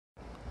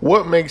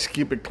What makes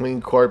Keep It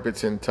Clean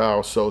carpets and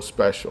tile so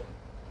special?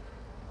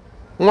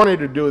 I wanted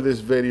to do this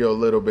video a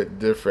little bit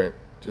different,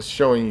 just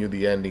showing you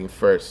the ending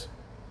first.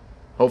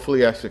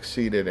 Hopefully I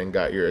succeeded and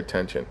got your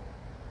attention.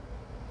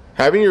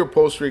 Having your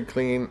upholstery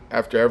clean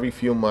after every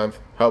few months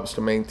helps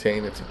to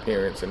maintain its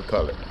appearance and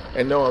color.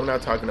 And no, I'm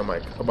not talking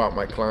about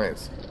my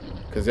clients,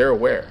 because they're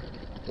aware.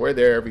 We're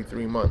there every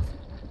 3 months.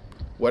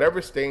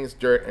 Whatever stains,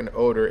 dirt, and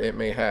odor it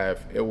may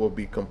have, it will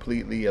be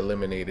completely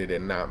eliminated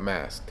and not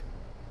masked.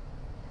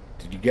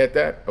 Did you get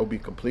that? It will be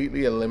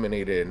completely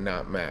eliminated and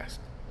not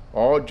masked.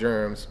 All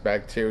germs,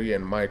 bacteria,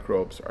 and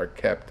microbes are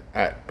kept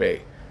at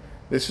bay.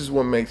 This is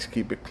what makes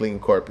Keep It Clean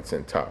carpets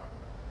and tile.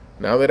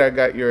 Now that I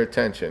got your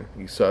attention,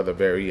 you saw the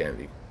very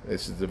ending.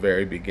 This is the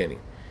very beginning.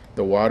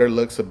 The water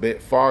looks a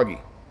bit foggy,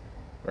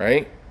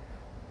 right?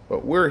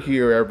 But we're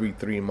here every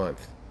 3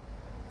 months,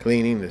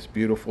 cleaning this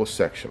beautiful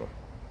sectional.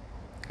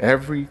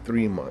 Every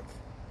 3 months.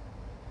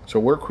 So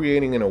we're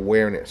creating an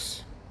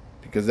awareness,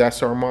 because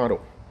that's our motto.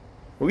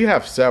 We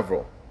have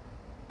several,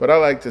 but I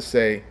like to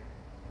say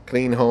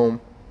clean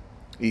home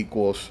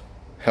equals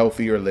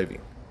healthier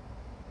living.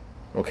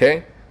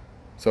 Okay?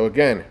 So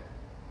again,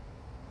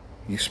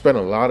 you spend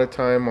a lot of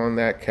time on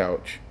that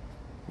couch.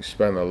 You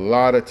spend a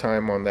lot of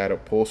time on that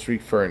upholstery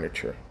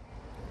furniture.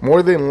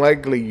 More than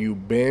likely you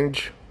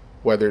binge,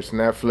 whether it's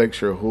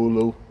Netflix or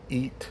Hulu,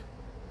 eat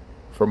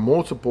for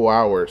multiple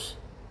hours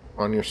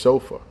on your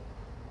sofa.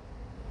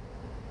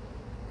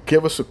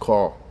 Give us a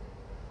call.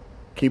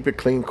 Keep It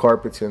Clean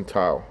carpets and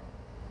tile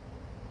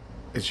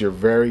is your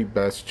very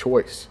best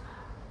choice.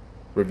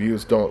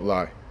 Reviews don't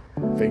lie.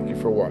 Thank you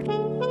for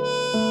watching.